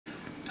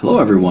Hello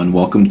everyone,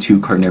 welcome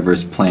to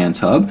Carnivorous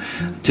Plants Hub.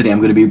 Today I'm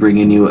going to be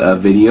bringing you a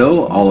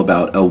video all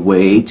about a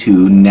way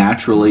to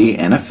naturally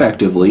and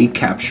effectively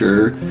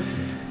capture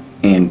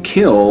and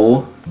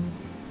kill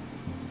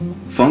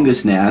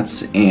fungus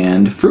gnats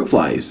and fruit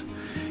flies.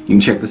 You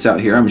can check this out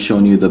here. I'm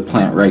showing you the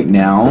plant right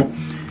now.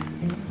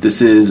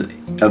 This is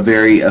a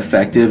very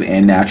effective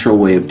and natural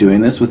way of doing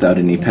this without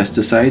any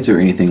pesticides or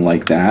anything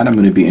like that. I'm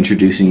going to be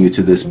introducing you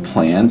to this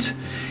plant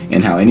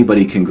and how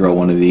anybody can grow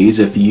one of these.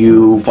 If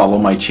you follow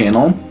my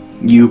channel,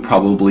 you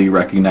probably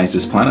recognize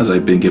this plant as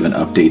I've been given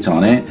updates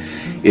on it.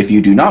 If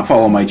you do not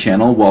follow my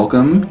channel,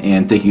 welcome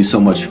and thank you so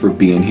much for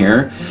being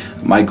here.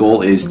 My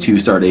goal is to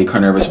start a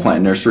carnivorous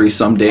plant nursery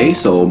someday,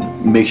 so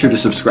make sure to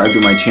subscribe to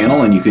my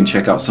channel and you can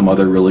check out some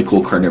other really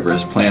cool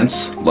carnivorous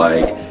plants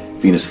like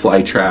Venus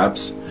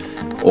flytraps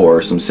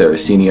or some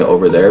Sarracenia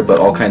over there, but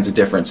all kinds of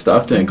different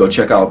stuff. And go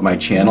check out my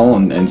channel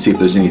and see if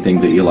there's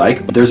anything that you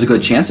like. But there's a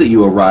good chance that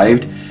you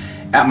arrived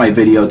at my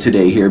video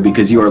today here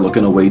because you are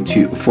looking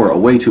for a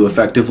way to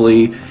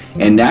effectively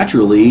and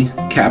naturally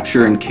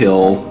capture and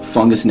kill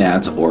fungus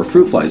gnats or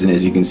fruit flies. And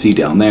as you can see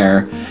down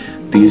there,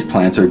 these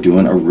plants are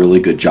doing a really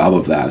good job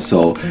of that.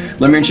 So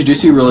let me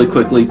introduce you really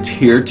quickly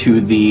here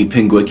to the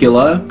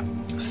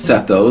Pinguicula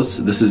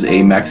Soil. This is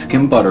a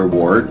Mexican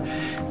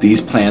butterwort. These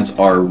plants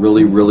are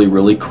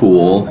really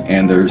cool,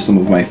 and they're some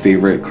of my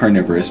favorite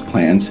carnivorous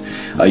plants.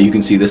 You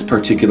can see this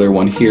particular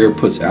one here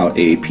puts out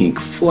a pink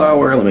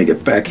flower. Let me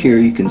get back here,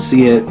 you can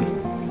see it.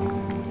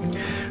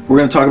 We're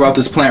going to talk about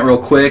this plant real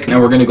quick, and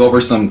we're going to go over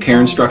some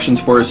care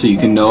instructions for it so you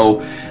can know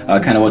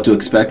kind of what to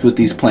expect with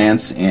these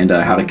plants and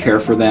how to care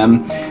for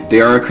them. They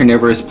are a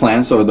carnivorous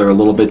plant, so they're a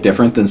little bit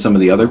different than some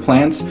of the other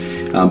plants,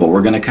 but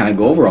we're going to kind of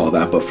go over all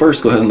that. But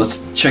first, go ahead and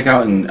let's check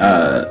out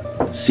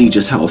and see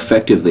just how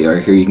effective they are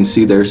here. You can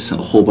see there's a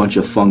whole bunch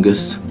of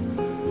fungus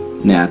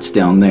gnats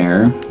down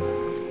there.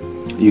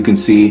 You can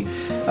see,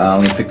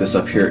 let me pick this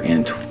up here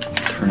and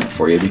turn it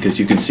for you because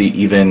you can see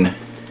even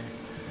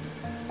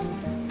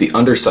the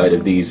underside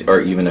of these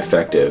are even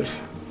effective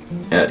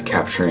at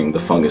capturing the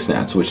fungus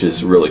gnats, which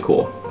is really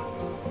cool.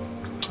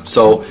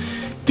 So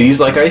these,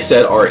 like I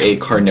said, are a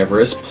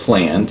carnivorous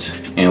plant,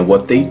 and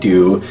what they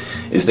do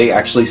is they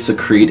actually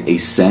secrete a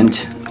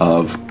scent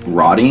of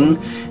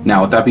rotting.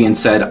 Now with that being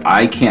said,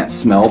 I can't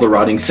smell the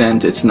rotting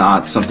scent. It's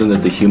not something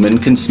that the human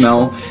can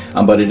smell,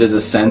 but it is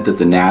a scent that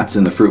the gnats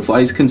and the fruit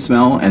flies can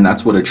smell, and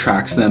that's what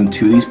attracts them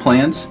to these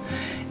plants.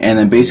 And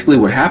then basically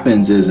what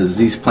happens is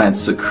these plants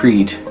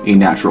secrete a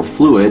natural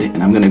fluid,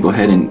 and I'm going to go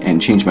ahead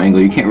and change my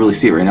angle. You can't really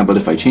see it right now, but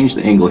if I change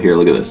the angle here,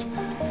 look at this.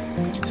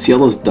 See all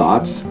those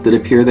dots that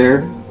appear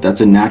there?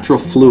 That's a natural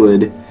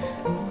fluid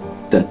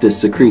that this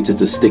secretes.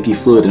 It's a sticky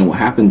fluid, and what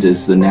happens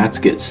is the gnats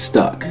get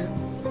stuck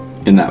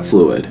in that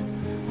fluid.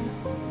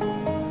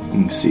 You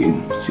can see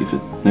if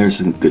it, there's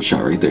a good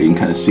shot right there. You can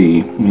kind of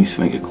see, let me see if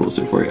I can get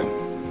closer for you.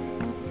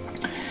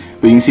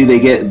 But you can see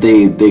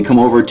they come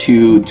over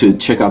to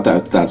check out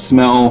that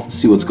smell,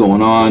 see what's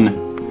going on,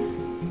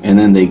 and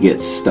then they get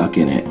stuck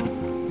in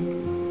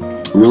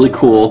it. Really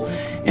cool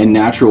and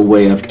natural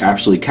way of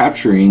actually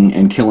capturing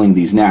and killing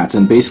these gnats.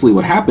 And basically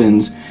what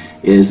happens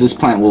is this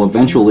plant will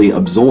eventually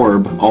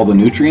absorb all the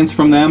nutrients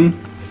from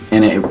them,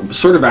 and it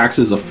sort of acts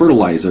as a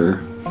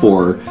fertilizer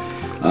for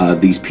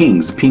these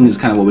pings. Ping is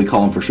kind of what we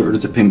call them for short.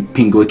 It's a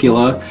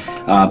Pinguicula,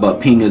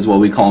 but ping is what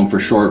we call them for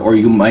short, or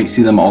you might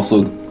see them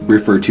also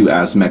referred to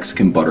as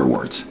Mexican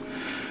butterworts.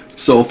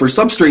 So for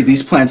substrate,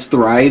 these plants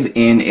thrive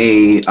in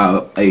a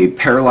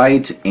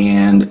perlite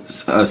and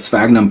a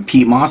sphagnum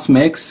peat moss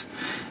mix,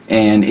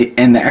 and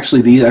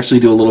these actually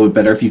do a little bit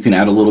better if you can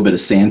add a little bit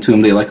of sand to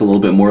them. They like a little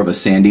bit more of a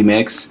sandy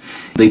mix.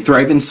 They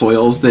thrive in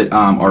soils that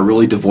are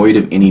really devoid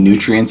of any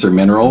nutrients or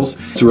minerals.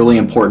 It's really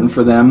important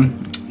for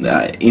them.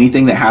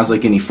 Anything that has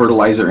like any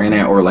fertilizer in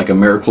it or like a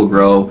Miracle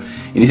Grow,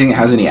 anything that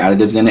has any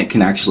additives in it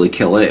can actually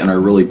kill it and are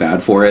really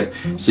bad for it.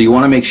 So you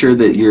want to make sure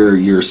that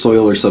your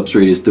soil or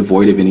substrate is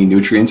devoid of any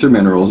nutrients or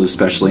minerals,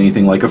 especially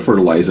anything like a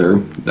fertilizer.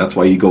 That's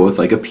why you go with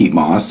like a peat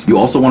moss. You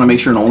also want to make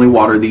sure and only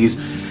water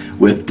these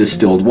with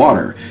distilled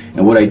water.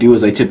 And what I do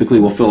is I typically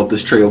will fill up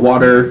this tray of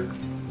water,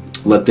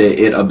 let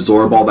it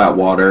absorb all that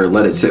water,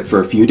 let it sit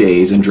for a few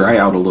days and dry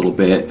out a little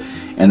bit,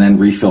 and then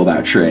refill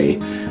that tray.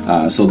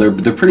 So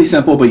they're pretty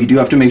simple, but you do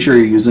have to make sure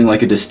you're using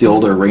like a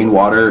distilled or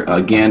rainwater.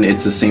 Again,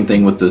 it's the same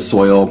thing with the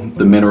soil.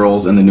 The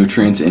minerals and the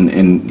nutrients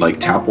in like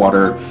tap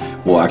water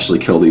will actually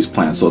kill these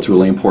plants. So it's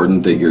really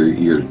important that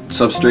your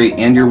substrate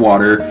and your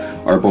water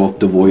are both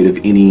devoid of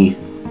any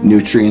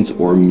nutrients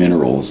or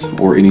minerals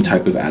or any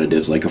type of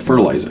additives like a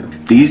fertilizer.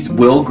 These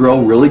will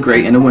grow really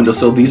great in a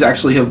windowsill. These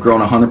actually have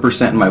grown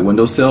 100% in my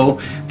windowsill.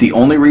 The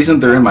only reason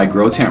they're in my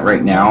grow tent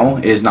right now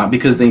is not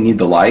because they need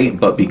the light,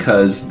 but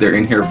because they're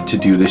in here to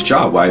do this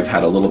job. I've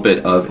had a little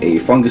bit of a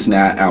fungus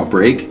gnat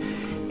outbreak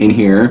in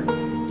here,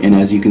 and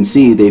as you can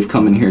see, they've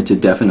come in here to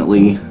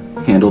definitely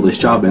handle this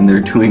job, and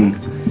they're doing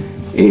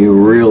a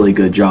really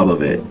good job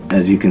of it.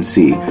 As you can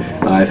see,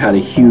 I've had a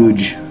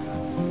huge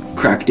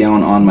crack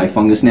down on my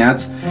fungus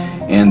gnats,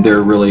 and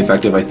they're really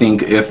effective. I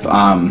think if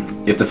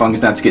the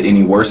fungus gnats get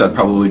any worse, I'd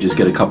probably just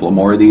get a couple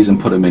more of these and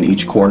put them in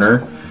each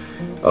corner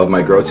of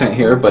my grow tent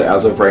here, but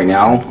as of right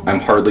now I'm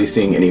hardly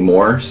seeing any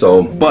more.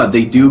 So, but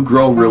they do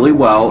grow really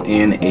well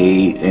in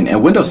a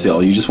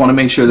windowsill. You just want to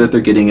make sure that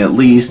they're getting at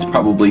least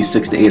probably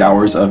 6 to 8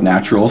 hours of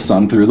natural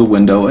sun through the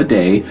window a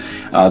day.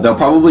 They'll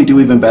probably do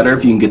even better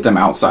if you can get them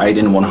outside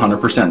in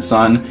 100%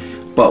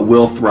 sun, but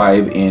will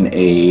thrive in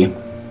a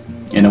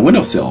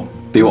windowsill.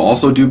 They will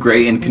also do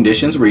great in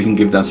conditions where you can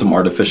give them some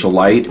artificial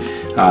light.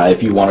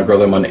 If you want to grow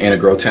them in a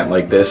grow tent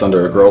like this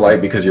under a grow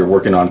light because you're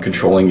working on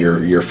controlling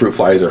your fruit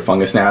flies or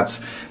fungus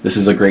gnats, this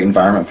is a great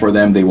environment for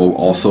them. They will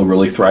also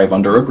really thrive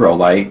under a grow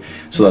light,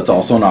 so that's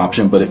also an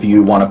option. But if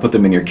you want to put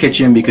them in your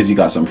kitchen because you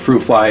got some fruit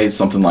flies,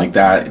 something like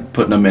that,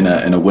 putting them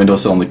in a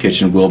windowsill in the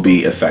kitchen will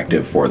be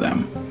effective for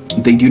them.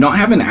 They do not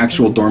have an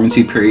actual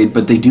dormancy period,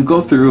 but they do go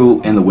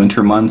through in the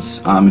winter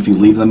months. If you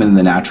leave them in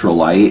the natural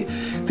light,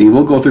 they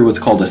will go through what's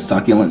called a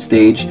succulent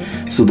stage.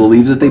 So the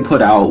leaves that they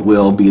put out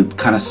will be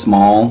kind of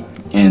small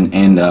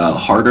and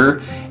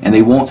harder, and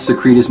they won't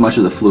secrete as much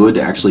of the fluid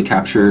to actually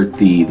capture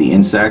the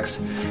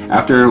insects.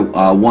 After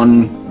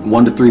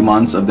 1 to 3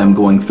 months of them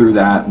going through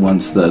that,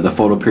 once the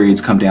photo periods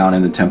come down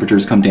and the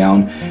temperatures come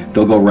down,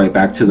 they'll go right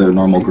back to their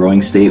normal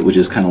growing state, which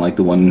is kind of like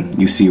the one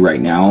you see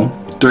right now.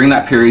 During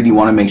that period, you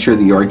want to make sure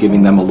that you are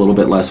giving them a little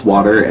bit less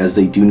water, as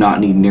they do not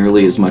need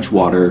nearly as much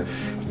water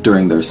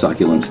during their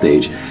succulent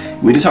stage.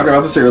 We did talk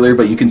about this earlier,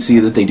 but you can see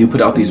that they do put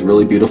out these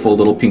really beautiful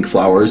little pink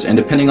flowers, and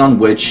depending on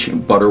which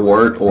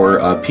butterwort or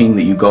ping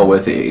that you go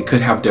with, it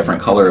could have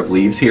different color of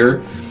leaves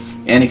here,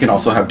 and it can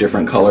also have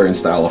different color and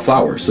style of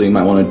flowers. So you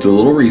might want to do a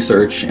little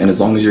research, and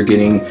as long as you're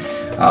getting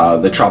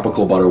the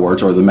tropical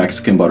butterworts or the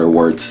Mexican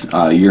butterworts,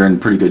 you're in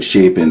pretty good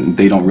shape, and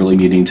they don't really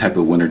need any type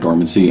of winter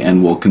dormancy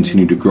and will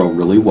continue to grow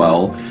really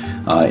well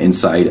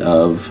inside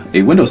of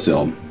a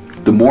windowsill.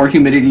 The more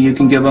humidity you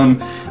can give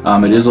them,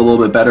 it is a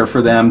little bit better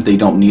for them. They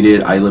don't need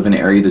it. I live in an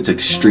area that's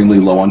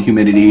extremely low on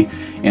humidity,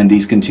 and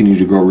these continue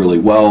to grow really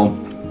well.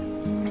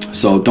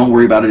 So don't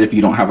worry about it if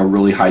you don't have a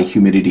really high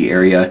humidity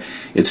area.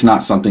 It's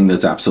not something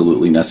that's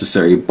absolutely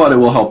necessary, but it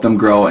will help them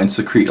grow and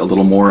secrete a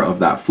little more of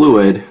that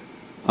fluid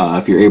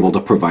if you're able to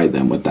provide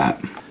them with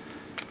that.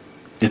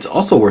 It's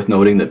also worth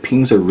noting that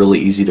pings are really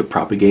easy to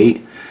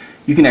propagate.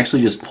 You can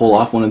actually just pull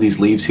off one of these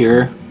leaves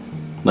here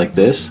like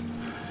this,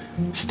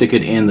 stick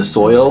it in the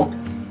soil,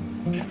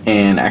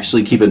 and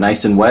actually keep it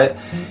nice and wet,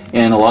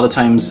 and a lot of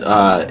times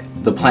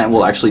the plant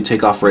will actually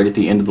take off right at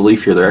the end of the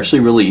leaf here. They're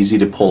actually really easy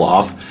to pull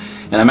off,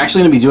 and I'm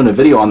actually going to be doing a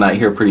video on that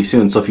here pretty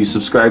soon. So if you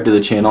subscribe to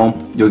the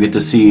channel, you'll get to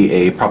see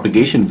a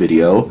propagation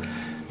video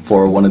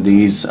for one of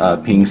these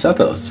ping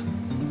sethos.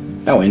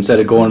 Now, instead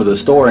of going to the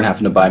store and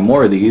having to buy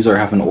more of these or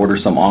having to order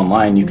some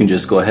online, you can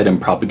just go ahead and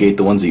propagate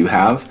the ones that you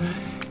have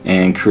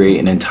and create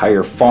an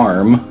entire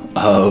farm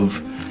of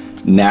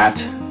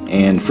gnat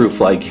and fruit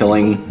fly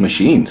killing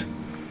machines.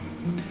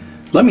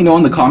 Let me know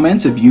in the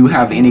comments if you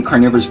have any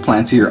carnivorous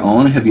plants of your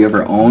own. Have you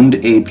ever owned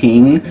a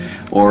ping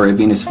or a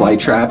Venus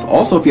flytrap?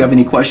 Also, if you have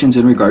any questions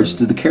in regards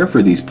to the care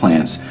for these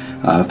plants,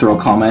 throw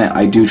a comment.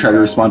 I do try to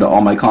respond to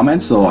all my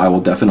comments, so I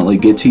will definitely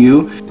get to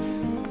you.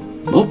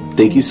 Well,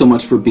 thank you so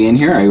much for being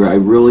here. I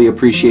really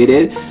appreciate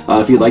it.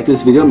 If you like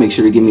this video, make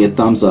sure to give me a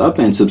thumbs up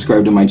and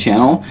subscribe to my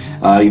channel.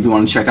 If you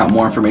want to check out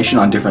more information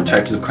on different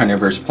types of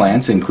carnivorous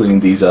plants, including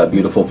these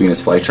beautiful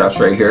Venus flytraps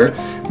right here,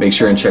 make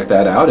sure and check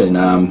that out.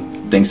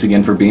 And thanks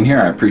again for being here.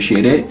 I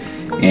appreciate it,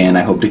 and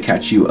I hope to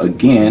catch you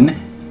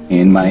again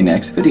in my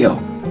next video.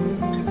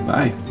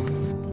 Bye.